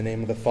In the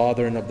name of the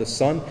Father, and of the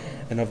Son,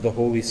 and of the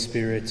Holy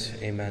Spirit.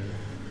 Amen.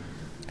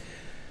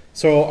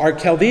 So our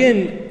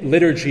Chaldean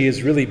liturgy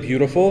is really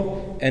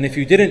beautiful, and if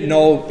you didn't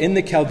know, in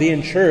the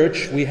Chaldean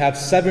church, we have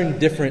 7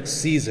 different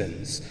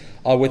seasons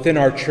within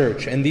our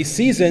church. And these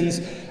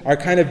seasons are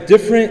kind of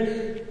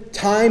different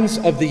times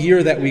of the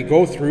year that we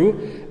go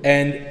through,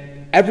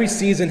 and every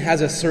season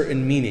has a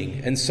certain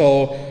meaning. And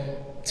so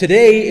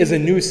today is a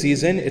new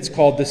season. It's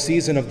called the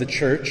season of the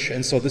church,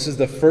 and so this is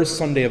the first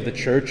Sunday of the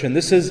church, and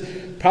this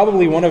is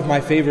probably one of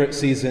my favorite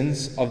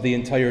seasons of the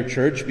entire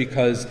church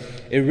because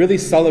it really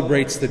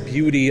celebrates the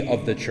beauty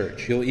of the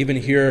church. You'll even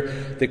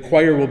hear the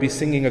choir will be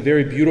singing a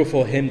very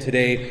beautiful hymn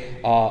today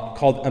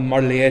called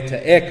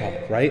Amarlieta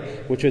Eka, right?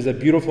 Which is a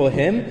beautiful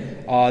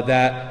hymn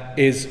that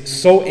is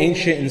so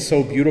ancient and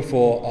so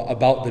beautiful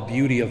about the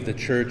beauty of the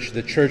church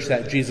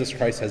that Jesus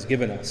Christ has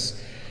given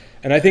us.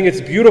 And I think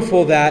it's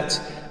beautiful that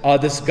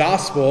this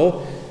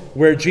gospel,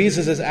 where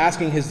Jesus is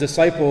asking his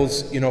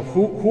disciples,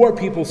 who are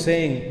people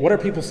saying, what are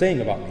people saying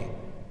about me?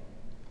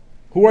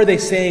 Who are they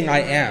saying I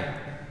am?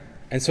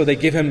 And so they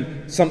give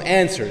him some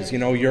answers.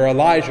 You're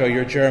Elijah,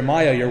 you're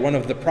Jeremiah, you're one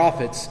of the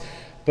prophets.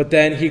 But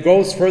then he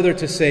goes further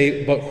to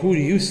say, but who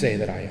do you say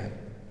that I am?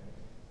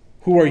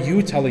 Who are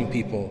you telling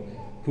people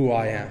who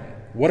I am?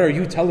 What are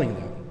you telling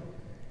them?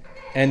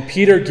 And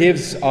Peter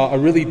gives a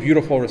really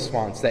beautiful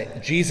response,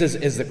 that Jesus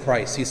is the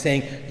Christ. He's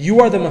saying,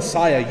 you are the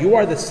Messiah, you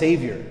are the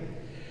Savior.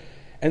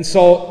 And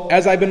so,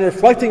 as I've been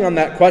reflecting on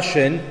that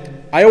question,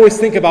 I always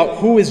think about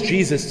who is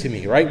Jesus to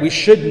me, right? We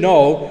should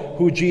know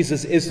who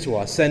Jesus is to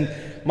us. And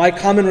my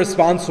common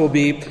response will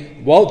be,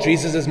 well,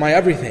 Jesus is my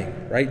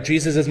everything, right?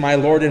 Jesus is my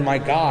Lord and my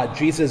God.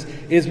 Jesus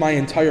is my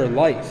entire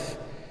life.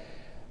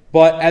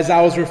 But as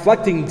I was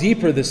reflecting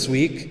deeper this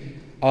week,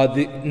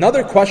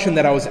 another question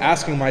that I was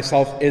asking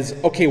myself is,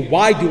 okay,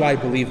 why do I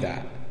believe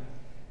that?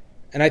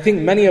 And I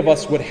think many of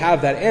us would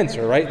have that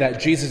answer, right? That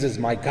Jesus is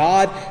my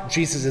God,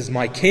 Jesus is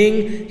my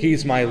King,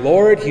 He's my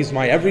Lord, He's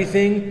my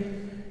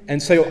everything.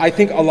 And so I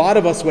think a lot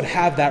of us would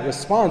have that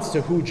response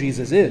to who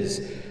Jesus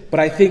is.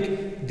 But I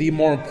think the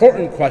more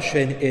important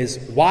question is,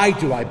 why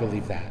do I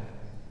believe that?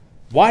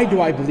 Why do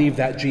I believe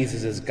that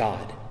Jesus is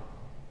God?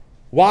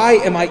 Why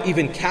am I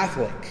even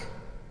Catholic?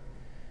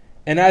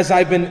 And as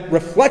I've been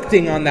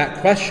reflecting on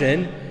that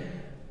question,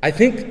 I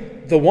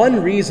think the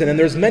one reason, and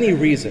there's many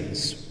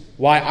reasons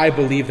why I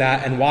believe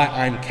that and why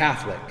I'm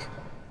Catholic.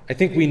 I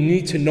think we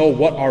need to know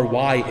what our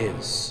why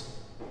is.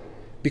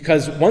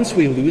 Because once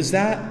we lose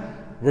that,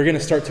 we're going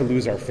to start to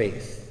lose our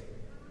faith.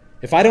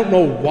 If I don't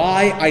know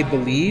why I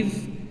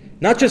believe,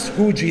 not just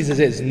who Jesus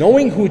is,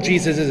 knowing who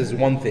Jesus is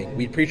one thing.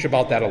 We preach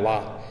about that a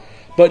lot.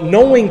 But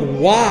knowing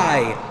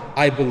why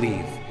I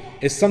believe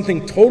is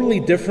something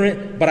totally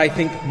different, but I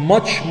think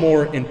much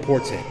more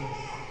important.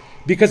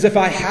 Because if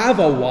I have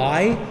a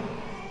why,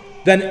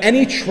 then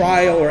any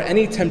trial or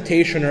any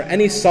temptation or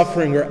any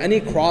suffering or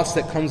any cross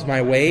that comes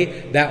my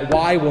way, that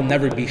why will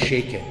never be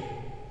shaken.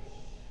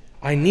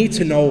 I need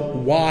to know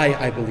why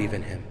I believe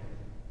in Him.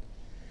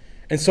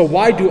 And so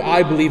why do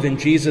I believe in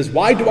Jesus?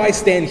 Why do I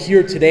stand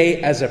here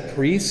today as a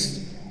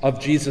priest of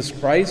Jesus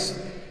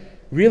Christ?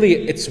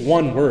 Really, it's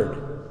one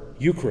word,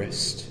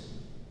 Eucharist.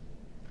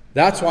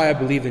 That's why I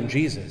believe in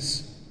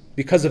Jesus,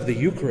 because of the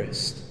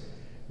Eucharist.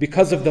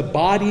 Because of the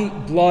body,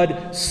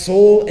 blood,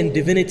 soul, and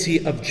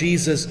divinity of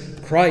Jesus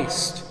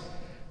Christ.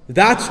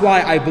 That's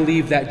why I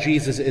believe that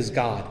Jesus is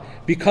God,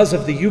 because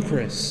of the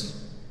Eucharist.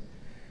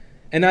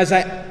 And as I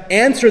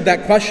answered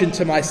that question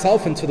to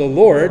myself and to the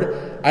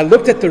Lord, I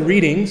looked at the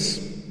readings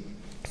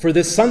for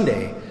this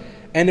Sunday.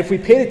 And if we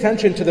paid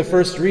attention to the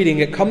first reading,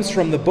 it comes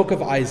from the book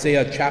of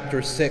Isaiah,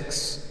 chapter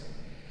 6.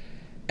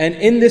 And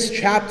in this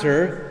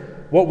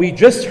chapter, what we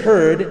just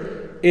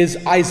heard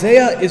is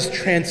Isaiah is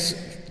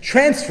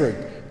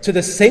transferred to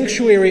the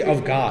sanctuary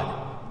of God.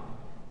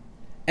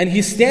 And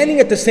he's standing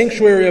at the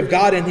sanctuary of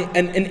God, and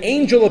an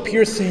angel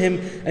appears to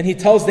him, and he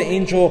tells the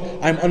angel,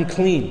 I'm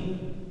unclean.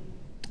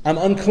 I'm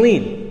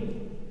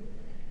unclean.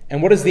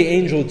 And what does the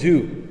angel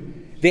do?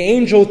 The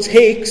angel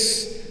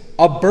takes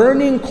a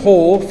burning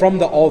coal from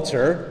the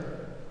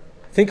altar.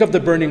 Think of the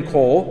burning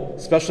coal,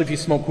 especially if you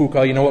smoke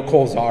hookah, you know what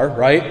coals are,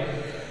 right?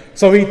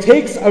 So he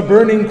takes a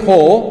burning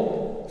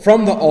coal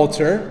from the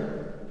altar,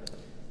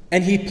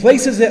 and he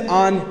places it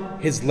on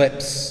his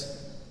lips,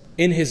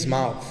 in his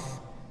mouth.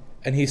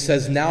 And he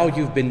says, now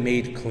you've been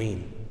made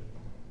clean.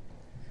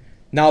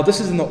 Now this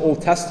is in the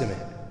Old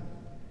Testament.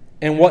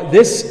 And what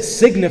this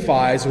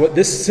signifies, what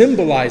this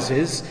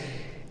symbolizes,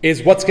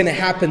 is what's going to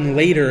happen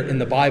later in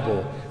the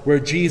Bible, where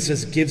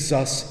Jesus gives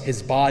us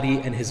His body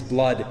and His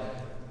blood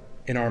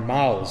in our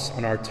mouths,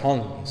 on our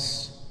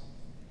tongues.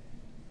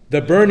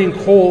 The burning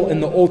coal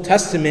in the Old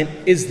Testament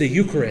is the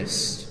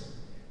Eucharist.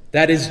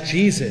 That is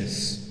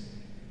Jesus.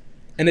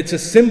 And it's a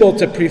symbol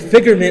to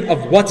prefigurement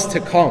of what's to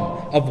come,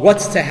 of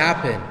what's to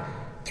happen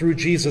through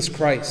Jesus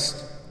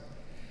Christ.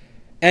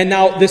 And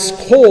now this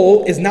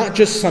coal is not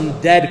just some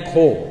dead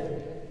coal.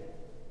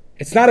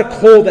 It's not a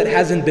coal that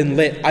hasn't been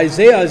lit.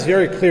 Isaiah is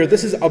very clear.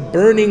 This is a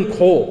burning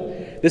coal.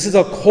 This is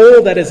a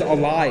coal that is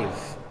alive.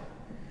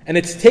 And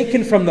it's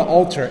taken from the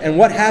altar. And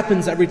what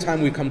happens every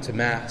time we come to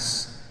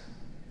Mass?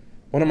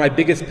 One of my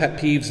biggest pet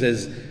peeves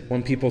is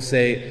when people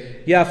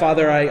say, yeah,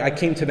 Father, I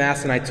came to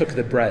Mass and I took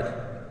the bread.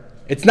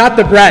 It's not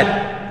the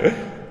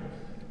bread.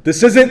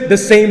 This isn't the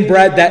same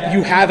bread that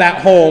you have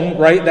at home,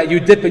 right? That you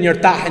dip in your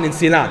tahin and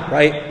silan,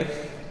 right?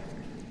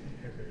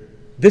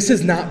 This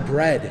is not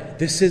bread.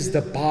 This is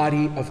the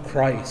body of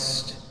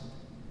Christ.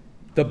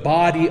 The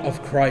body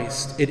of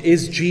Christ. It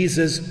is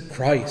Jesus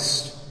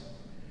Christ.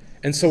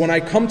 And so when I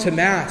come to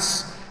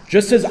Mass,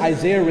 just as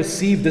Isaiah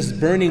received this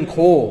burning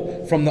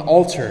coal from the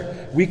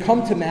altar, we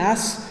come to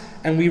Mass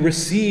and we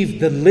receive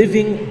the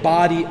living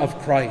body of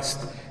Christ.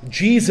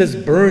 Jesus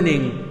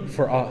burning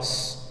for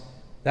us.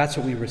 That's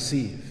what we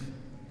receive.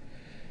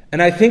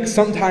 And I think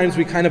sometimes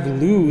we kind of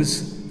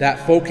lose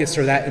that focus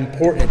or that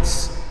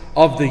importance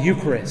of the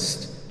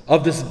Eucharist,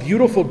 of this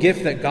beautiful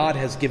gift that God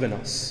has given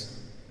us.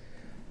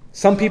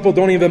 Some people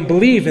don't even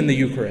believe in the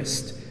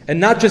Eucharist. And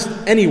not just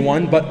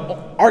anyone, but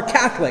our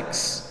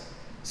Catholics.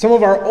 Some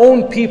of our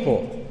own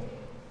people.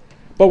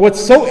 But what's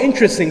so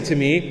interesting to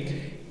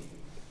me,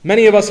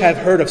 many of us have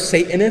heard of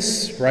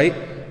Satanists, right?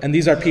 And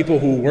these are people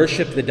who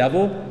worship the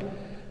devil.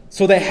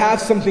 So they have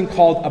something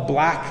called a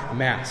black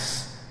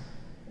mass.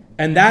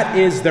 And that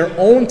is their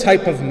own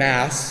type of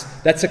mass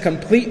that's a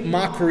complete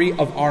mockery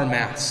of our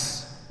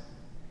mass.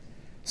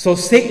 So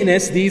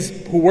Satanists,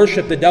 these who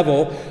worship the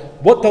devil,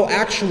 what they'll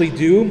actually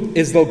do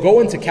is they'll go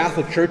into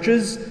Catholic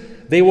churches,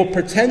 they will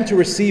pretend to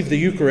receive the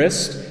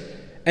Eucharist,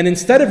 and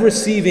instead of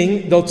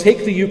receiving, they'll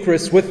take the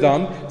Eucharist with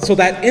them so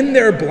that in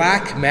their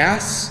black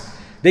mass,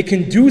 they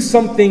can do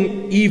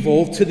something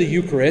evil to the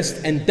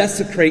Eucharist and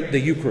desecrate the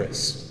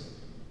Eucharist.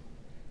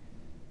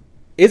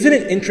 Isn't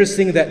it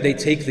interesting that they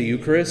take the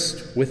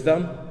Eucharist with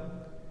them?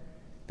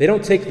 They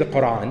don't take the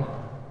Quran.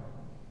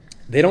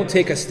 They don't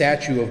take a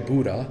statue of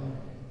Buddha.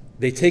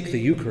 They take the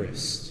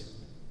Eucharist.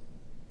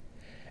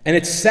 And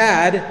it's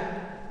sad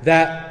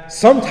that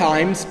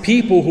sometimes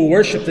people who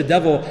worship the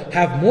devil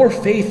have more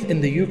faith in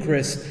the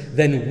Eucharist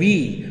than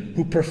we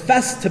who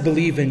profess to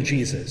believe in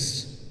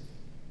Jesus,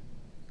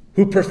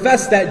 who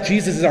profess that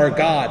Jesus is our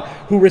God,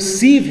 who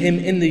receive Him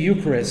in the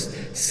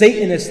Eucharist.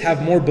 Satanists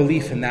have more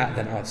belief in that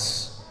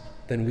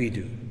than we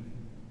do.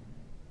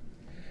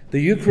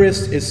 The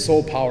Eucharist is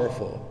so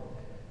powerful.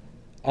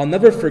 I'll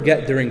never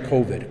forget during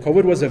COVID.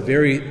 COVID was a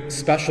very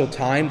special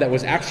time that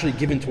was actually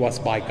given to us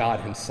by God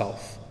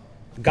Himself.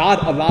 God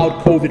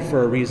allowed COVID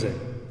for a reason.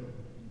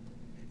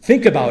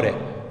 Think about it.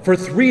 For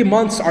 3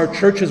 months, our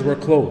churches were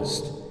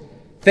closed.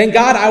 Thank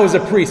God I was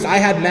a priest. I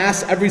had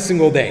Mass every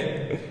single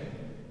day.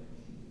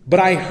 But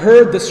I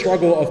heard the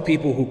struggle of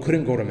people who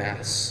couldn't go to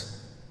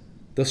Mass.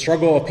 The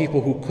struggle of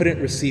people who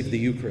couldn't receive the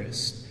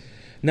Eucharist.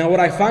 Now,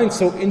 what I find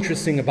so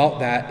interesting about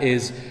that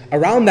is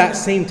around that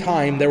same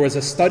time, there was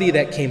a study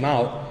that came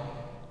out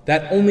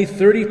that only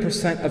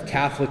 30% of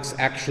Catholics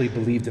actually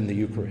believed in the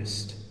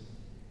Eucharist.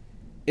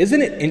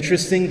 Isn't it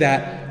interesting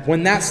that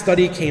when that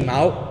study came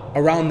out,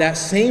 around that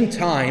same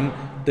time,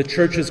 the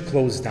churches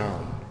closed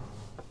down?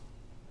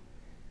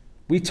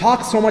 We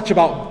talk so much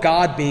about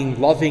God being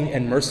loving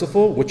and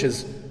merciful, which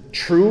is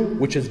true,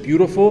 which is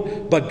beautiful,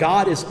 but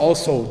God is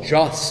also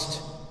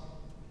just.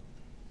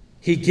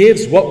 He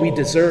gives what we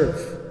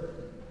deserve.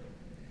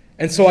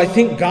 And so I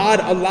think God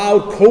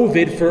allowed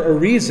COVID for a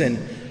reason,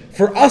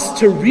 for us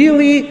to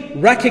really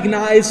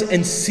recognize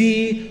and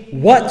see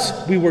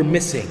what we were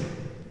missing.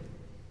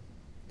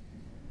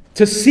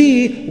 To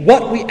see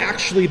what we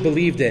actually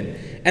believed in.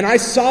 And I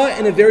saw it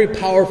in a very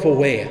powerful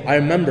way. I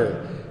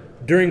remember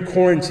during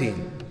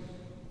quarantine,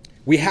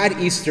 we had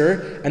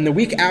Easter, and the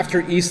week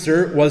after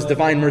Easter was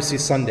Divine Mercy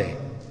Sunday.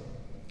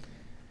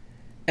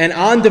 And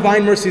on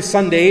Divine Mercy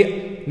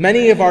Sunday,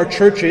 many of our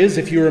churches,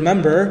 if you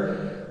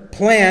remember,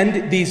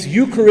 planned these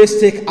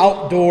Eucharistic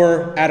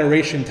outdoor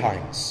adoration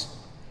times.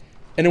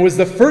 And it was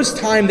the first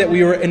time that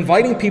we were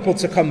inviting people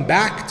to come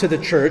back to the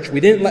church.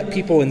 We didn't let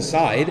people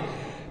inside,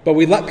 but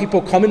we let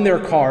people come in their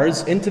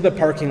cars into the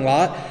parking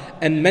lot,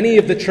 and many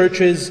of the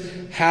churches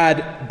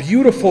had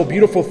beautiful,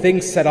 beautiful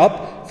things set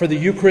up for the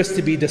Eucharist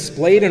to be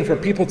displayed and for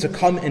people to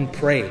come and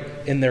pray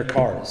in their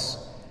cars.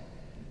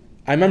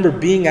 I remember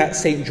being at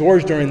St.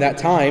 George during that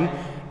time,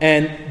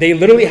 and they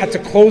literally had to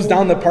close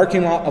down the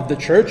parking lot of the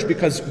church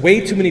because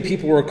way too many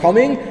people were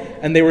coming,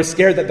 and they were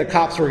scared that the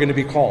cops were going to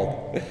be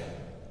called.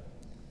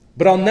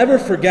 But I'll never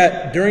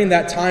forget, during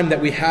that time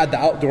that we had the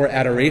outdoor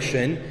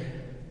adoration,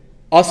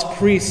 us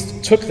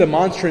priests took the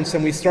monstrance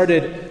and we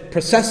started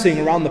processing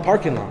around the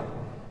parking lot.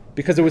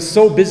 Because it was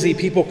so busy,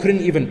 people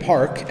couldn't even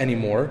park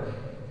anymore.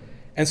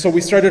 And so we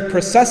started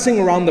processing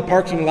around the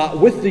parking lot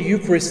with the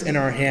Eucharist in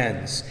our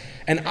hands.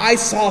 And I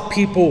saw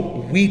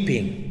people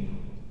weeping.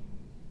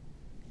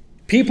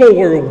 People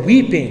were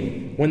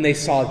weeping when they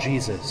saw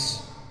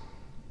Jesus.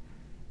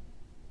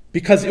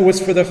 Because it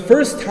was for the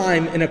first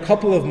time in a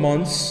couple of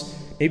months,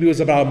 maybe it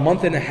was about a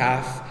month and a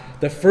half,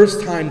 the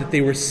first time that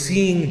they were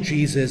seeing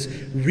Jesus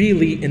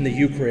really in the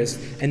Eucharist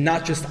and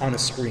not just on a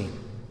screen.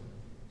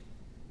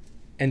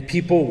 And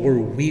people were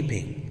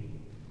weeping.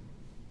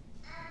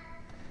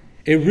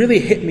 It really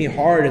hit me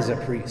hard as a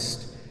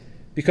priest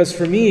Because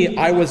for me,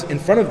 I was in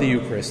front of the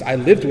Eucharist. I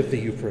lived with the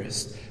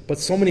Eucharist. But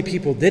so many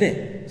people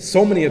didn't.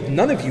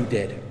 None of you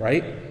did,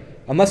 right?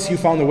 Unless you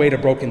found a way to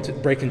break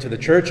into the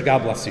church,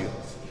 God bless you.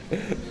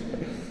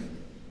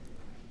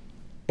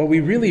 But we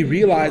really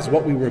realized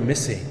what we were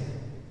missing.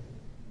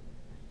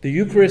 The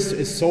Eucharist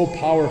is so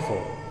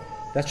powerful.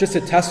 That's just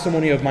a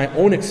testimony of my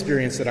own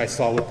experience that I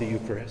saw with the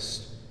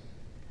Eucharist.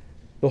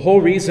 The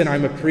whole reason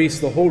I'm a priest,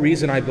 the whole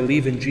reason I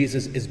believe in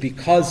Jesus is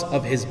because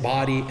of his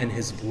body and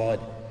his blood,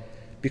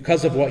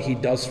 because of what he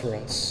does for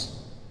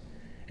us.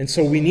 And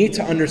so we need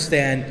to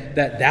understand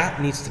that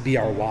that needs to be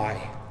our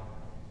why.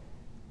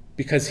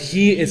 Because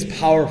he is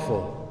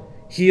powerful.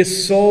 He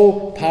is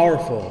so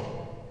powerful.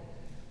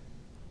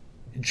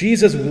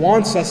 Jesus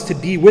wants us to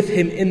be with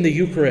him in the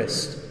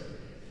Eucharist.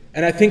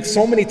 And I think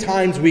so many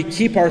times we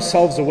keep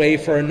ourselves away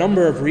for a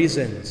number of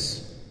reasons.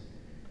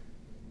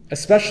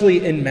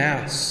 Especially in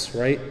Mass,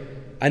 right?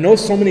 I know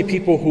so many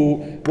people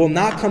who will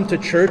not come to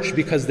church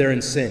because they're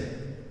in sin.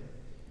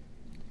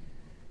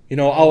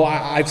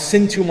 I've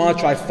sinned too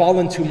much, I've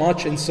fallen too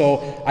much, and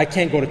so I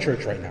can't go to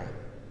church right now.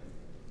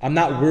 I'm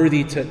not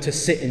worthy to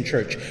sit in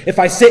church. If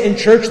I sit in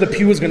church, the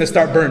pew is going to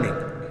start burning.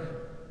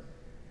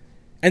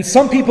 And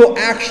some people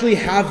actually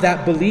have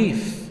that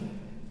belief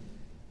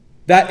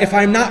that if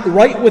I'm not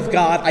right with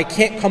God, I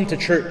can't come to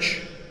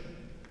church.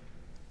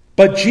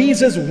 But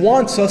Jesus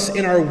wants us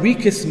in our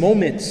weakest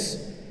moments.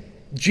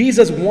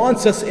 Jesus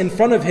wants us in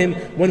front of him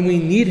when we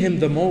need him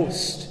the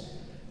most.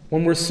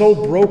 When we're so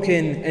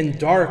broken and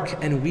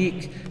dark and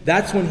weak,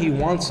 that's when he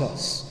wants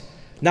us.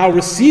 Now,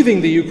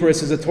 receiving the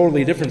Eucharist is a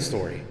totally different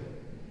story.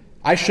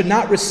 I should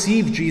not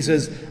receive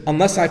Jesus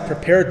unless I've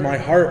prepared my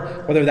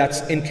heart, whether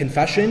that's in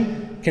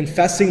confession,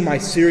 confessing my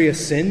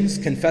serious sins,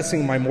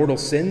 confessing my mortal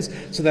sins,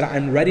 so that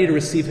I'm ready to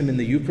receive him in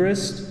the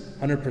Eucharist,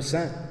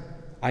 100%.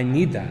 I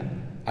need that.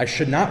 I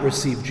should not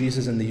receive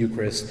Jesus in the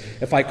Eucharist.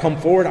 If I come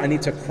forward, I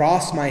need to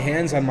cross my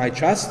hands on my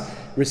chest,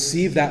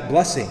 receive that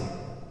blessing.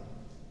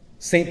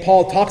 St.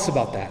 Paul talks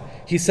about that.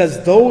 He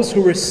says, those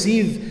who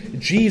receive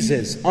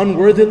Jesus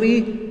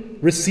unworthily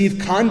receive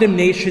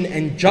condemnation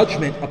and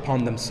judgment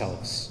upon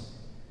themselves.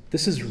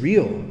 This is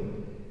real.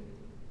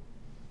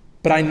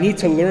 But I need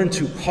to learn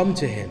to come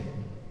to him.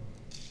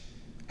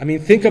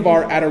 Think of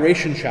our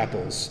adoration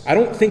chapels. I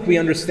don't think we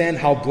understand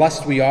how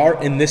blessed we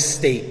are in this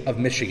state of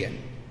Michigan.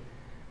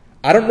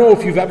 I don't know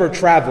if you've ever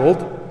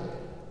traveled,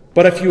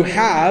 but if you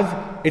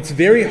have, it's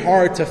very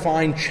hard to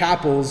find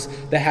chapels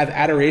that have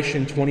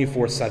adoration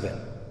 24/7.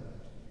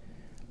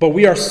 But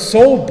we are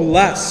so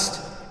blessed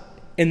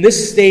in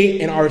this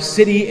state, in our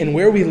city, and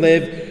where we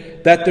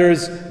live, that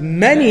there's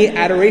many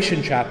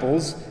adoration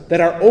chapels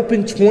that are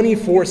open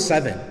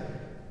 24/7.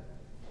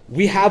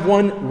 We have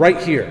one right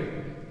here.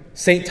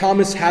 St.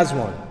 Thomas has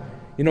one.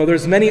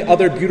 There's many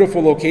other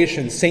beautiful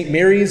locations. St.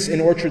 Mary's in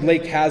Orchard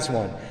Lake has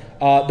one.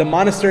 The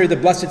Monastery of the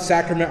Blessed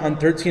Sacrament on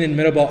 13 in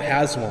Middlebelt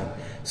has one.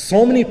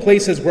 So many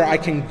places where I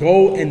can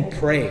go and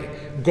pray,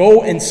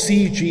 go and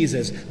see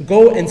Jesus,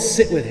 go and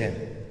sit with him.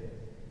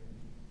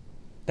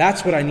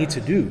 That's what I need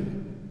to do.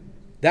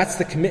 That's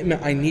the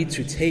commitment I need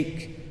to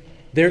take.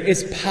 There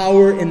is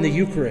power in the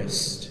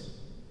Eucharist.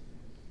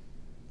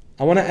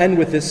 I want to end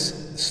with this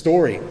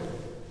story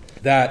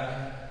that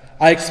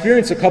I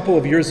experienced a couple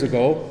of years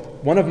ago.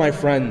 One of my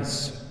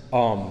friends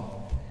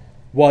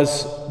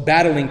was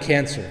battling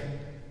cancer.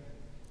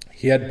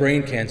 He had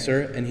brain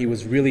cancer, and he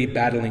was really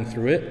battling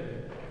through it.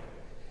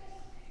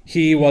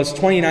 He was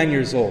 29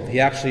 years old. He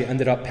actually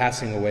ended up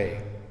passing away.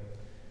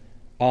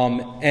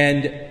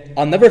 And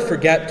I'll never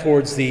forget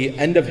towards the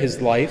end of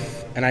his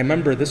life, and I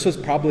remember this was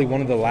probably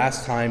one of the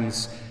last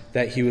times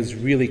that he was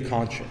really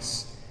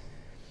conscious.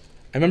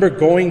 I remember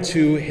going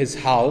to his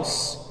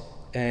house,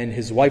 and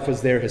his wife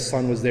was there, his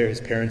son was there, his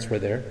parents were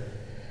there.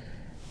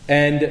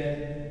 And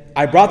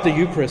I brought the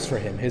Eucharist for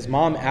him. His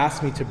mom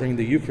asked me to bring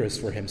the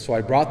Eucharist for him, so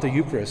I brought the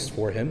Eucharist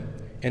for him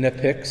in a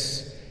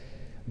pyx.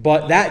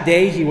 But that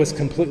day, he was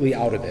completely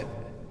out of it.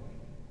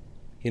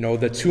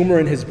 The tumor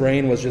in his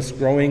brain was just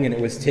growing, and it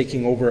was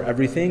taking over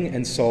everything.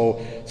 And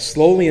so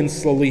slowly and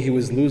slowly, he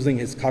was losing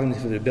his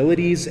cognitive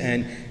abilities,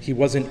 and he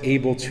wasn't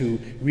able to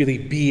really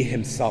be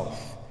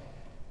himself.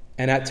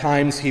 And at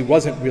times, he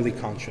wasn't really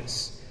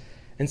conscious.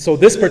 And so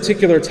this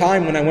particular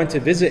time when I went to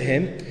visit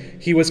him,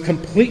 he was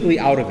completely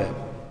out of it,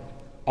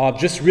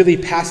 just really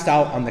passed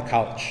out on the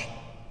couch.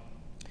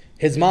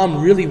 His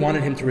mom really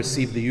wanted him to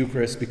receive the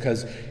Eucharist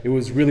because it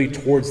was really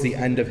towards the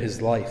end of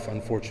his life,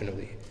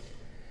 unfortunately.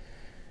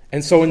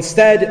 And so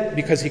instead,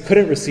 because he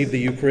couldn't receive the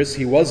Eucharist,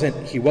 he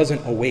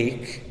wasn't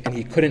awake, and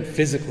he couldn't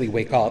physically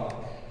wake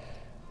up,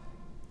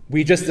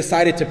 we just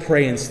decided to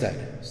pray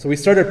instead. So we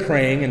started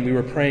praying, and we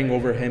were praying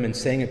over him and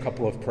saying a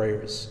couple of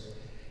prayers.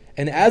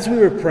 And as we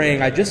were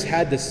praying, I just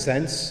had this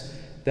sense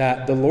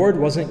that the Lord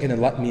wasn't going to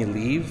let me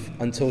leave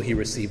until he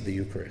received the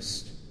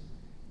Eucharist.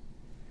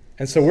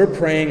 And so we're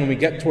praying, and we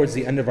get towards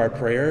the end of our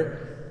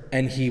prayer,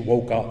 and he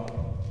woke up.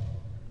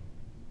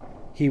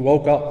 He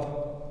woke up.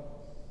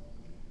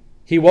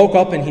 He woke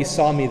up and he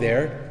saw me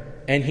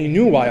there, and he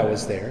knew why I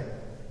was there,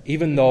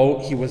 even though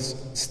he was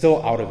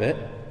still out of it.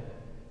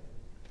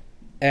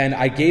 And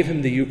I gave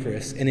him the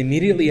Eucharist. And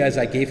immediately as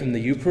I gave him the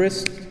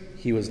Eucharist,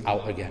 he was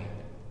out again.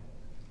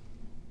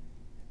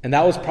 And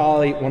that was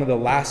probably one of the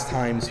last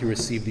times he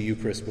received the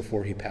Eucharist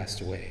before he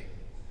passed away.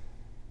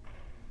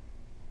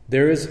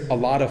 There is a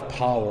lot of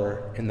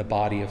power in the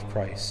body of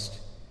Christ.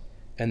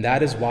 And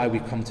that is why we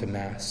come to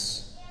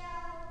Mass.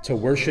 To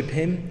worship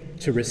him,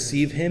 to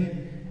receive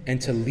him,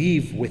 and to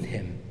leave with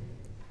him.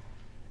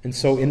 And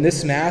so in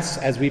this Mass,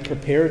 as we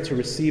prepare to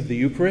receive the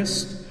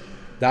Eucharist,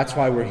 that's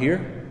why we're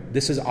here.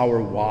 This is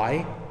our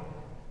why.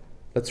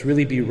 Let's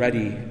really be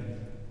ready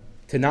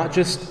to not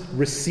just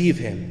receive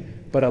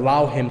him, but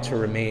allow him to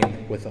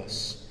remain with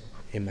us.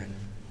 Amen.